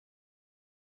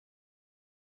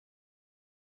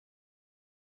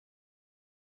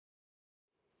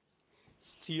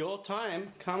It's Tió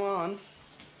time, come on.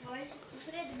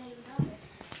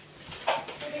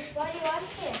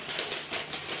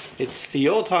 It's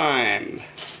Tió time.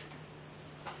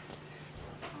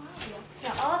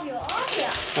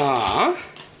 Ah.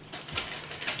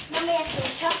 Mamma jätte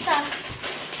chatta.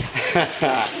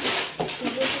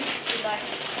 This is good.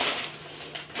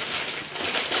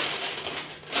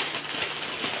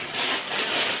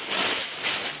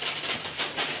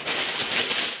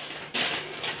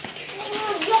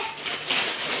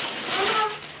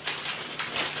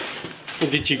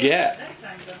 What did you get?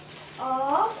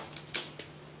 Oh.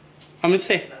 Let me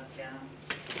see.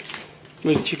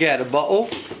 What did you get? A bottle?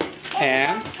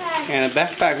 And a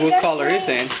backpack. What color is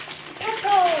it?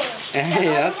 Purple. Hey,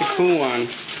 that's a cool one.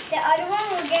 The other one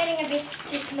we're getting a bit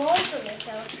too small for me,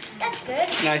 so that's good.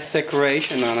 Nice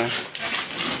decoration on it.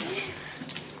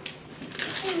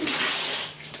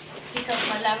 Because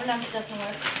my lava lamp doesn't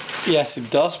work. Yes, it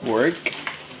does work.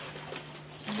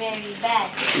 It's very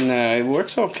bad. No, it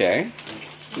works okay.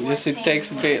 Just it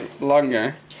takes a bit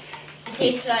longer. It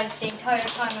takes like the entire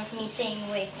time of me staying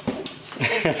awake.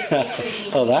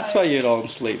 Oh, that's why you don't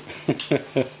sleep.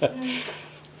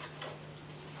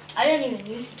 I don't even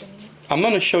use it anymore. I'm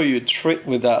gonna show you a trick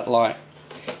with that light.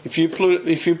 If you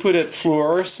put it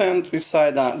fluorescent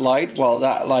beside that light while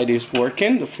that light is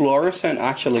working, the fluorescent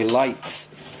actually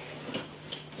lights.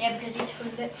 Yeah, because it's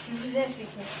fluorescent.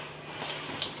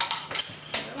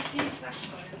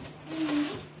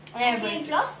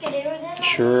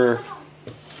 Sure.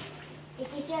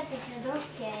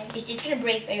 Is this gonna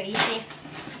break very easy?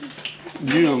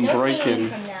 You don't no break singing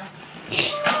it. from now.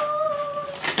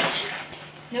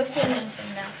 No singing from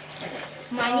now.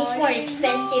 Mine is more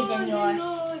expensive than yours.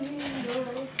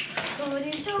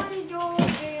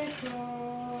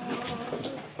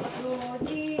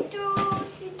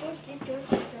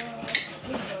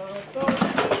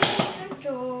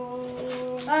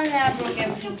 Oh, now I broke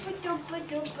everything.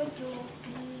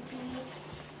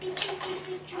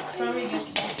 Probably just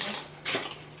battery.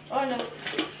 Oh no.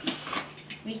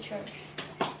 Recharge.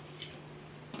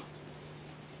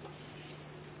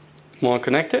 Want to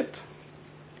connect it?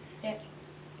 Yeah.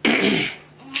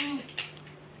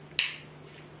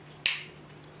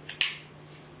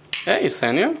 Hey,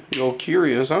 Sanja, you're all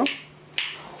curious, huh?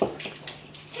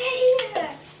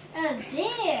 Serious? Oh,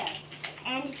 there.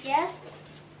 And it just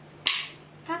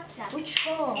pops up. Which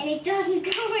one? And it doesn't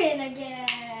go in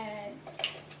again.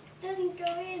 It doesn't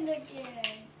go in again.